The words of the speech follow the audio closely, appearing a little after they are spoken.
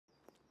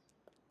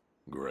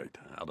Great.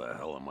 How the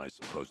hell am I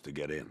supposed to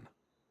get in?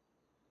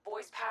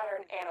 Voice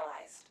pattern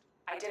analyzed.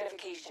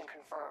 Identification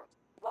confirmed.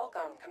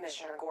 Welcome,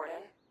 Commissioner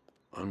Gordon.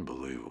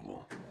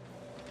 Unbelievable.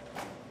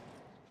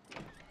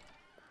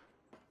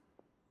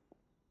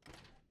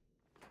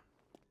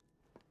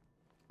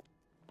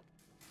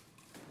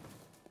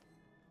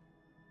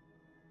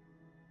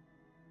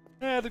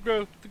 Yeah,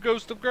 the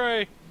ghost of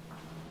Grey.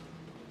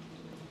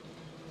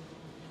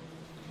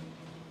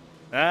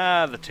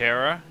 Ah, the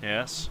Terra,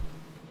 yes.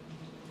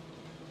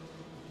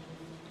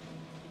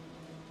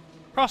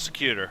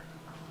 Prosecutor.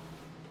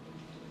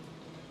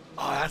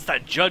 Oh, that's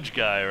that judge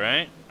guy,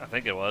 right? I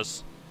think it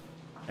was.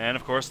 And,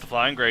 of course, the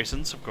Flying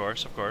Graysons, of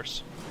course, of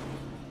course.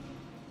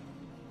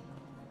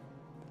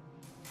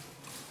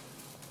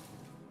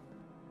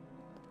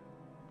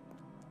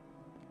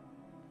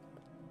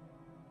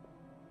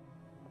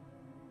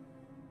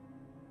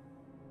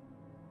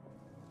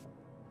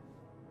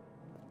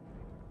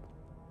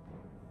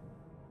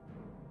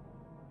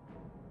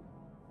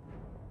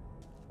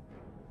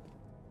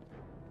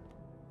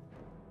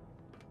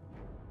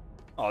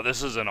 Oh,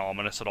 this isn't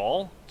ominous at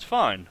all. It's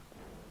fine.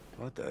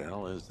 What the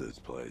hell is this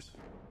place?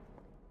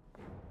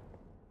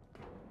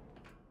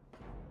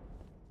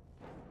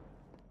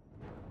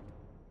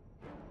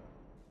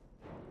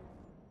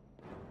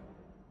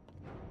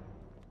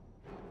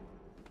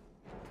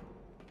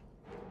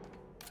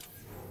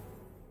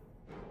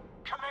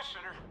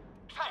 Commissioner,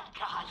 thank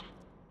God.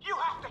 You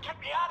have to get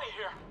me out of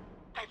here.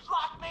 They've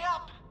locked me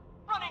up,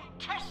 running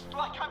tests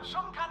like I'm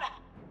some kind of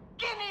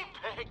guinea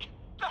pig.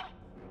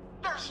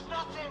 There's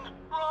nothing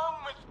wrong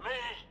with me.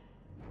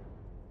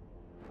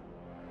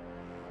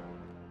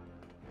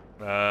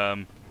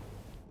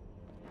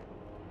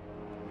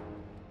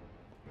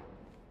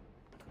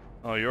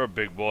 Oh, you're a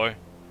big boy.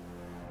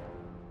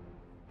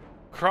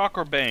 Croc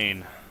or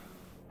Bane?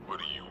 What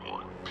do you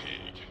want,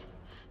 pig?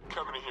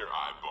 Coming in here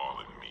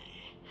eyeballing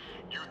me.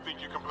 You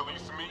think you can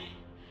police me?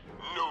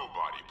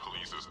 Nobody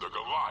polices the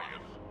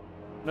Goliath.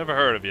 Never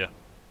heard of you.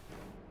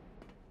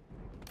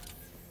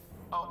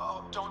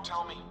 Oh, don't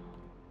tell me.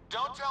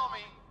 Don't tell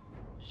me.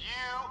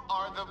 You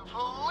are the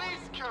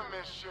police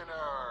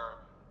commissioner.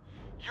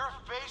 Your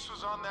face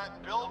was on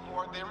that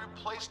billboard they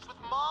replaced with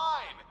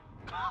mine.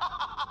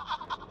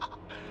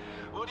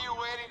 What are you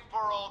waiting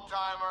for,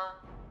 old-timer?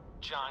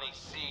 Johnny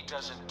C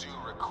doesn't do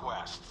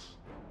requests.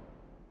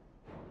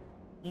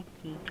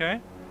 Okay.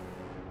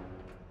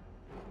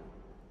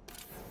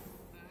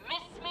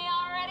 Miss me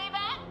already,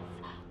 Bats?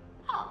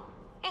 Oh,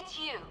 it's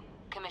you,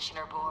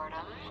 Commissioner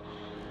Boredom.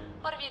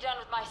 What have you done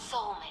with my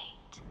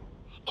soulmate?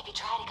 If you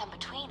try to come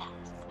between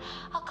us,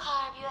 I'll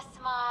carve you a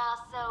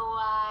smile so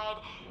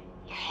wide,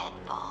 your head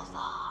falls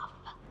off.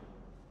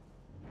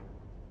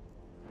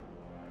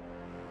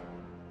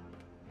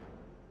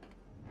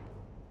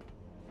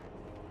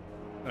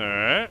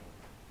 Alright.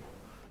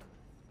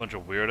 Bunch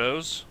of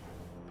weirdos.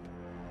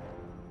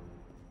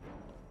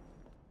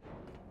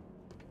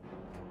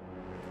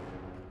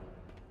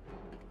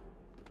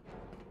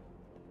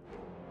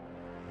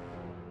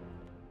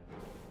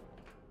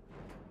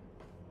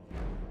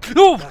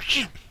 Oh,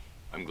 shit!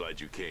 I'm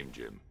glad you came,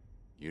 Jim.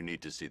 You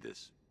need to see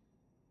this.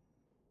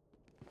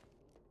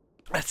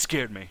 That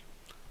scared me.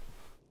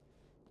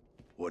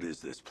 What is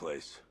this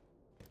place?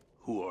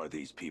 Who are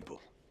these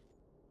people?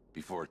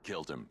 Before it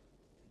killed him,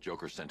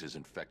 Joker sent his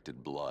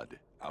infected blood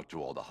out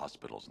to all the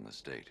hospitals in the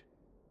state.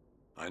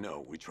 I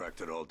know, we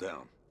tracked it all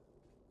down.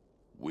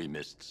 We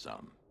missed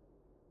some.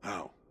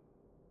 How?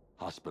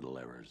 Hospital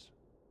errors.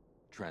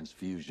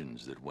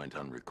 Transfusions that went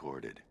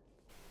unrecorded.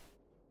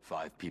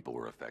 5 people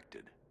were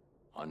affected.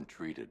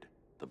 Untreated,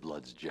 the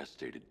blood's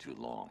gestated too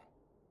long.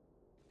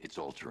 It's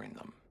altering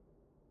them.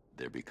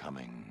 They're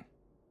becoming...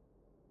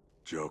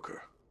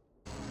 Joker.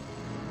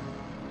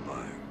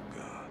 My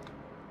God.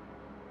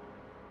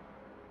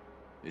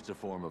 It's a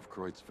form of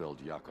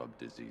Creutzfeldt-Jakob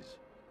disease,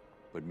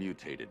 but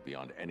mutated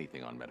beyond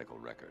anything on medical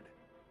record.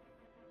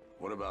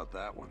 What about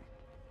that one?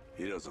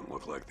 He doesn't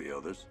look like the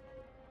others.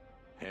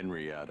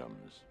 Henry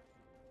Adams.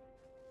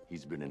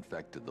 He's been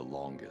infected the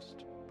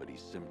longest, but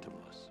he's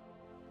symptomless.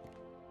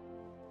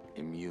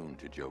 Immune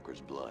to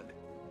Joker's blood.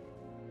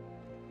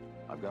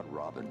 I've got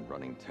Robin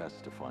running tests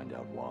to find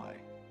out why.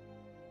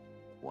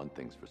 One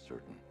thing's for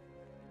certain.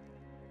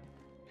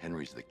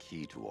 Henry's the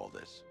key to all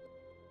this.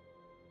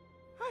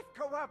 I've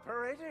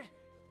cooperated.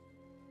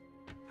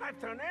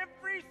 I've done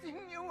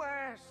everything you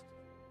asked.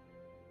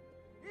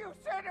 You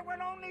said it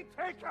would only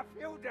take a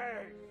few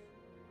days.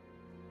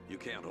 You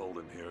can't hold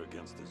him here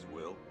against his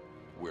will.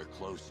 We're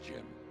close,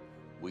 Jim.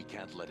 We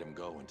can't let him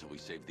go until we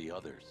save the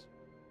others.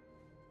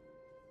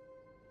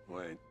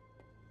 Wait.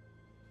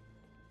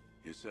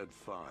 You said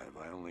 5.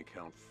 I only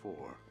count 4.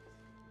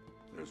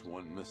 There's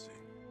one missing.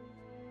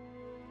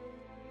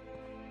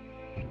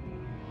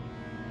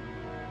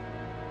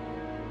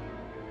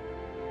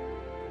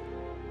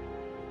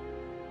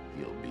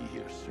 He'll be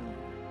here soon.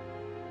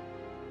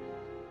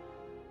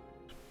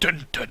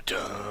 Dun dun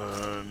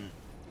dun.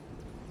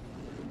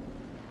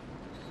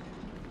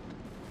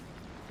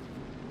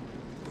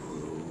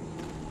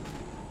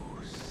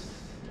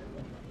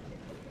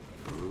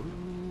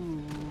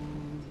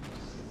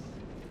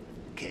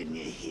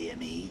 hear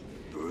me,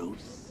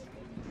 Bruce?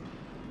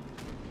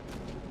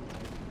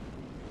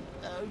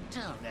 Oh,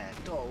 don't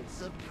act all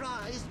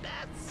surprised,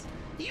 Bats.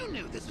 You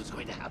knew this was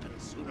going to happen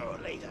sooner or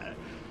later.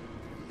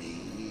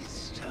 Me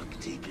stuck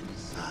deep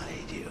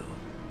inside you.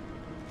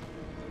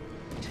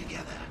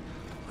 Together,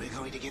 we're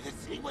going to give this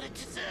city what it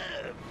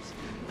deserves.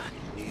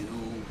 A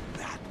new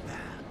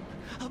Batman.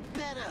 A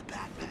better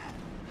Batman.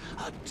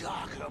 A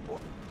darker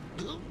one.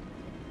 Well,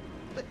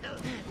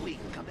 we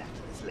can come back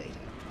to this later.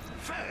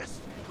 First,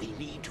 we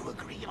need to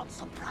agree on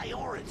some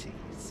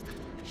priorities.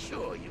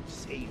 Sure, you've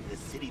saved the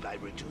city by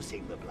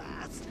reducing the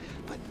blast,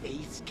 but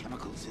Ace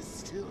Chemicals is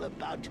still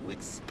about to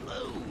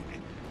explode.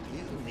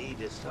 You need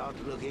to start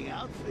looking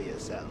out for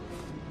yourself.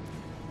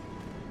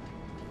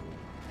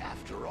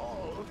 After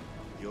all,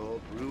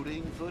 you're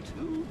brooding for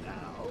two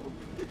now.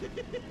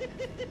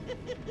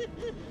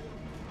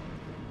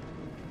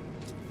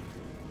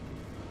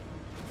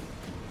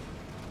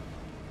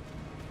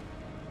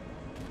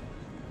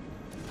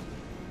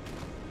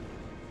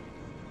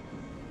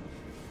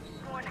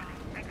 Warning,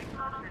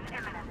 explosion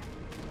imminent.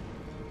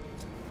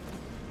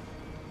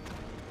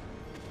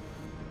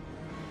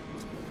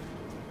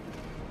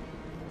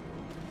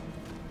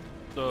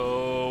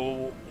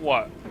 So,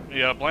 what? You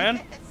got a plan?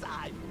 Yes,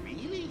 I'm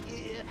really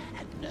here,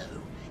 and no,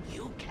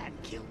 you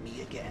can't kill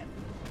me again.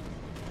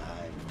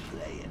 I'm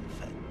playing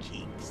for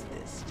keeps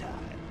this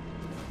time.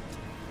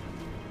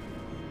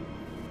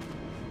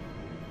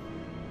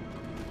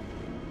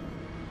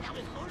 Now,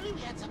 if only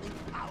we had something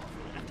powerful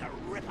enough to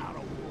rip out a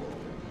wall.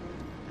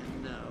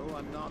 And no,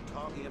 I'm not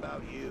talking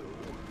about you,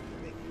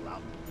 big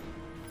lump.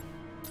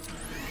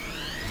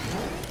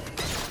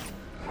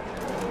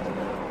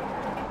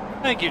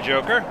 Thank you,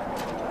 Joker.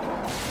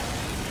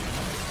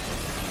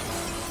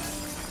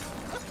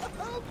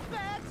 Oh,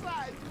 Bats,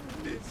 I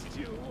missed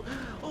you.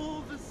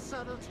 All the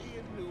subtlety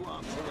and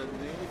nuance of a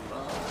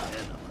napalm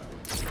enema.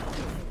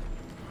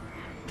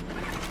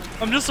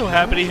 I'm just so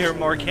happy to hear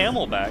Mark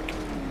Hamill back.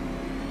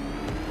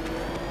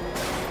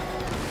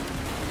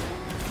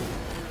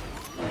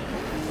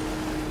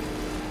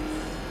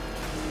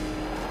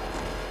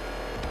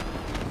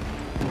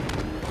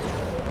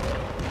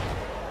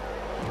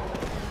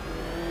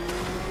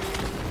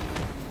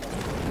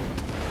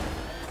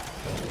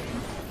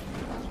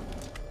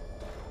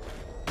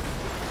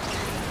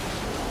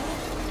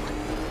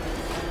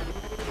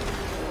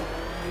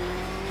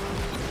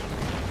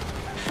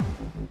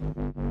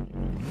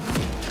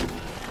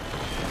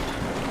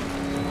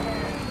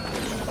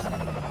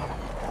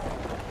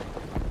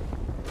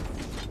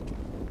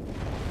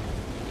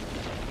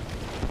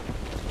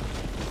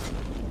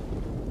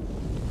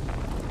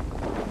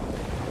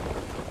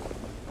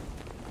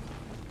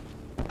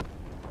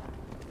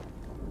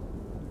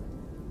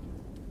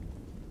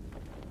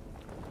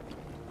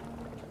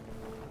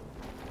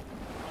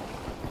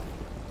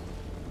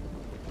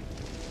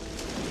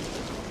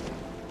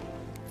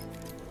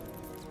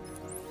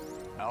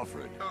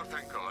 Alfred, Oh,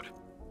 thank God.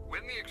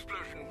 When the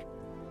explosion...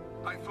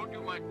 I thought you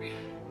might be...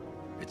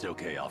 it's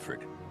okay,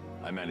 Alfred.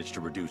 I managed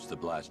to reduce the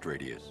blast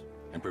radius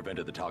and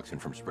prevented the toxin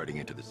from spreading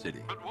into the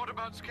city. But what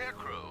about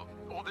Scarecrow?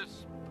 Or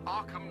this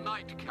Arkham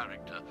Knight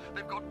character?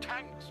 They've got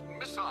tanks,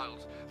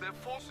 missiles. Their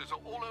forces are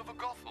all over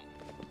Gotham.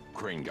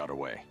 Crane got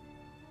away.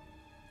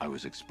 I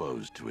was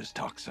exposed to his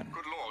toxin.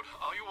 Good Lord,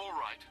 are you all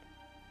right?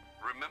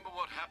 Remember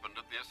what happened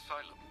at the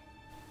asylum?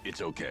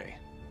 It's okay.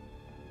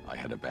 I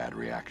had a bad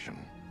reaction.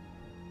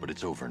 But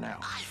it's over now.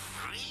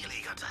 I've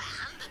really got to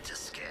hand it to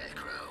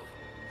Scarecrow.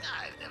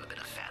 I've never been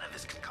a fan of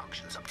his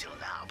concoctions up till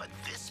now, but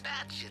this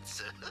batch,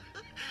 it's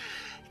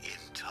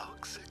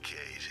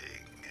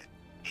intoxicating.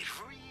 It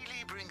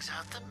really brings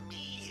out the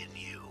me in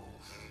you.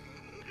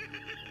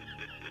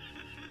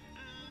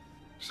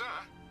 Sir,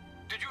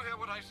 did you hear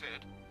what I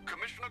said?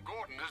 Commissioner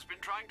Gordon has been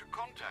trying to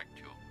contact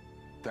you.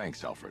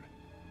 Thanks, Alfred.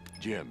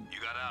 Jim. You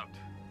got out.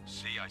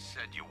 See, I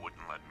said you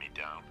wouldn't let me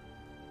down.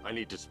 I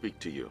need to speak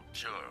to you.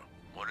 Sure.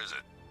 What is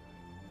it?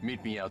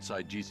 Meet me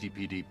outside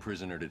GCPD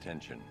prisoner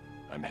detention.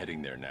 I'm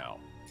heading there now.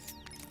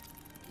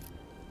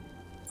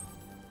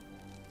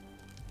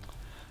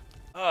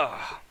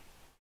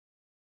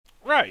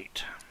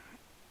 Right.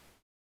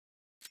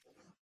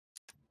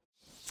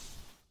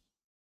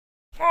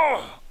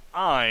 Oh,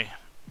 I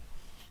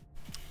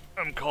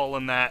am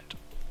calling that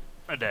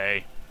a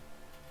day.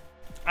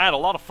 I had a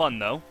lot of fun,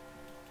 though.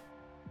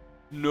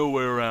 No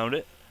way around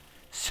it.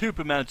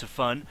 Super amounts of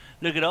fun.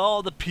 Look at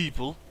all the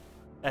people.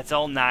 That's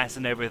all nice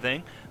and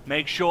everything.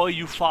 Make sure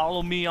you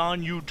follow me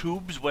on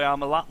YouTubes where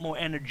I'm a lot more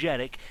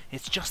energetic.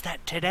 It's just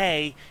that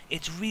today,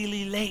 it's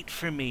really late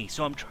for me,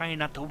 so I'm trying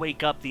not to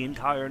wake up the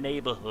entire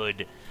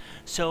neighborhood.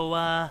 So,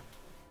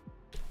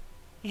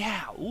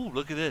 yeah. Ooh,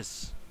 look at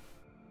this.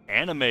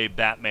 Anime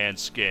Batman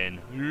skin.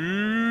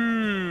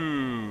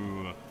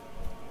 Ooh.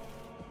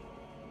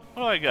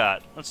 What do I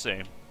got? Let's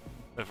see.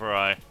 Before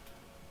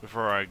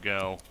I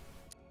go.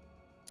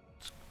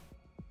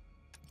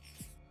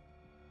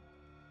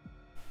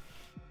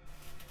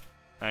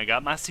 I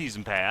got my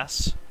season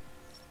pass.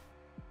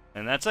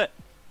 And that's it.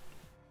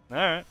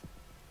 Alright.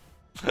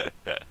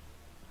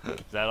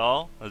 Is that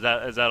all? Is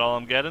that all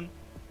I'm getting?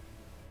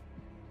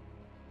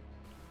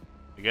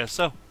 I guess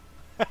so.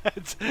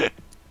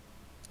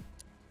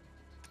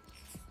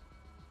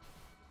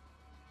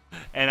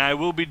 And I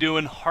will be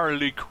doing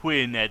Harley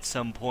Quinn at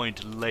some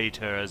point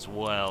later as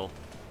well.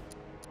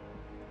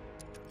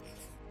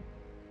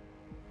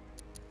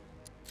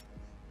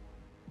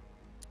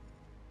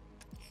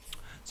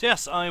 So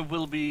yes, I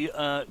will be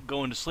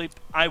going to sleep.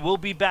 I will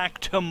be back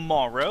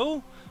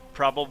tomorrow.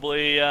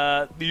 Probably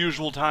the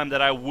usual time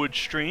that I would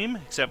stream,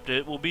 except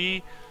it will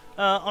be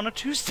on a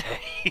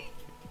Tuesday.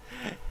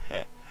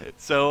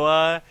 So,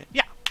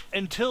 yeah.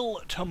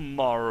 Until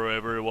tomorrow,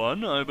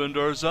 everyone, I've been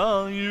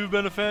Darzal. You've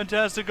been a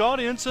fantastic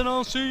audience, and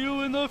I'll see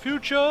you in the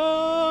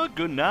future.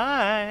 Good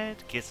night.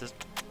 Kisses.